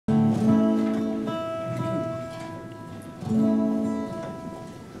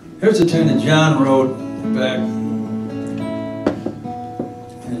Here's a tune that John wrote back in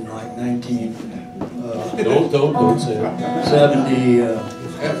like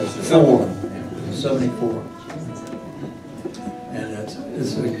 1974. And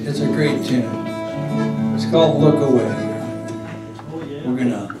it's a great tune. It's called Look Away. We're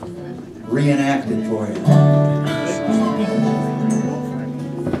gonna reenact it for you.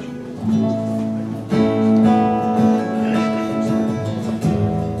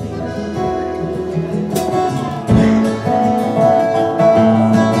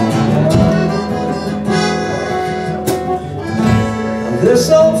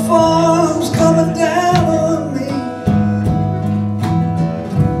 This old farm's coming down on me.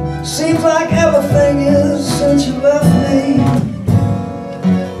 Seems like everything is since you left me.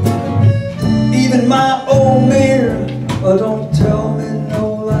 Even my old mirror, oh, don't tell me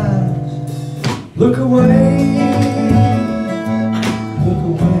no lies. Look away, look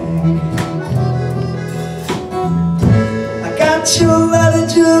away. I got your letter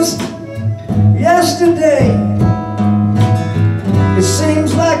just yesterday. It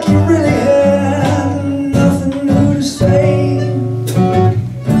seems like you really had nothing new to say,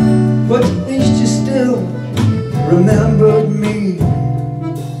 but at least you still remembered me.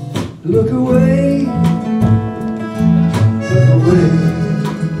 Look away, look away.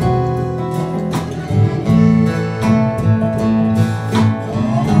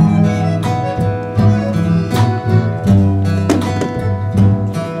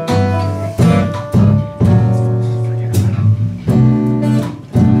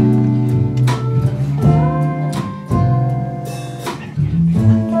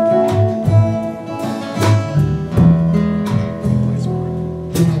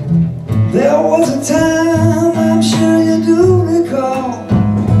 There was a time, I'm sure you do recall,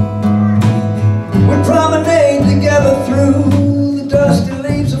 we promenade together through the dusty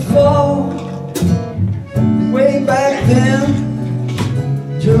leaves of fall. Way back then,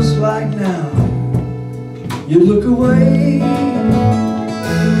 just like now, you look away,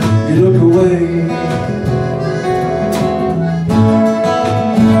 you look away.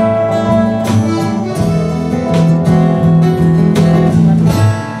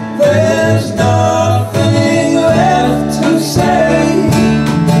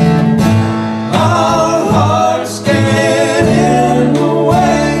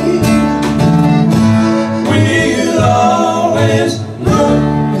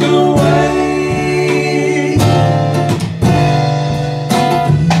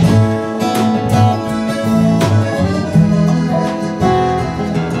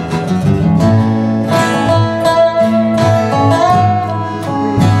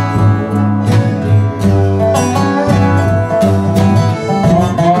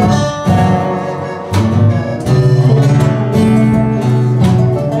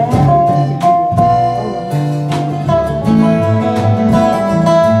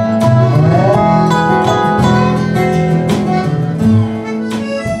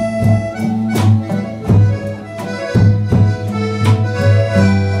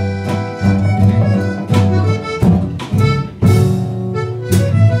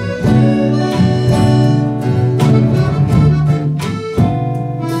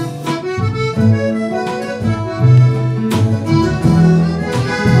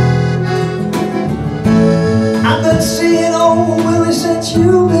 Seeing old Willie since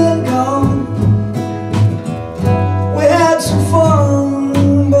you've been gone. We had some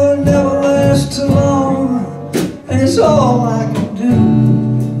fun, but it never lasts too long. And it's all I can do,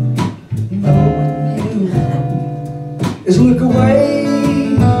 knowing you, is look away,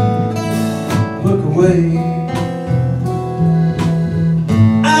 look away.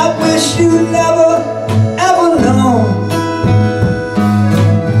 I wish you'd never, ever known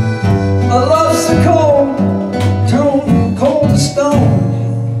a love so cold, cold as stone.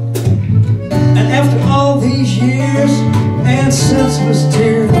 And after all these years and senseless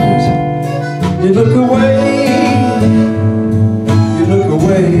tears, you look away, you look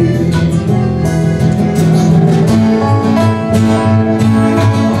away.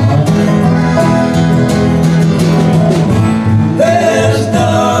 There's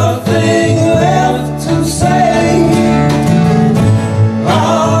nothing left to say.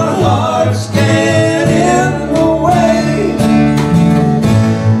 Our hearts get in the way.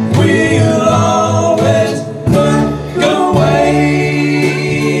 We'll always look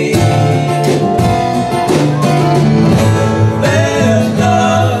away.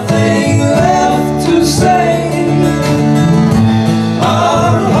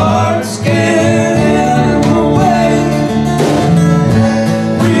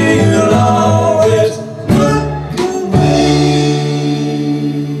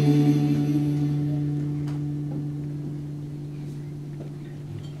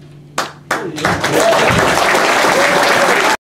 Yeah.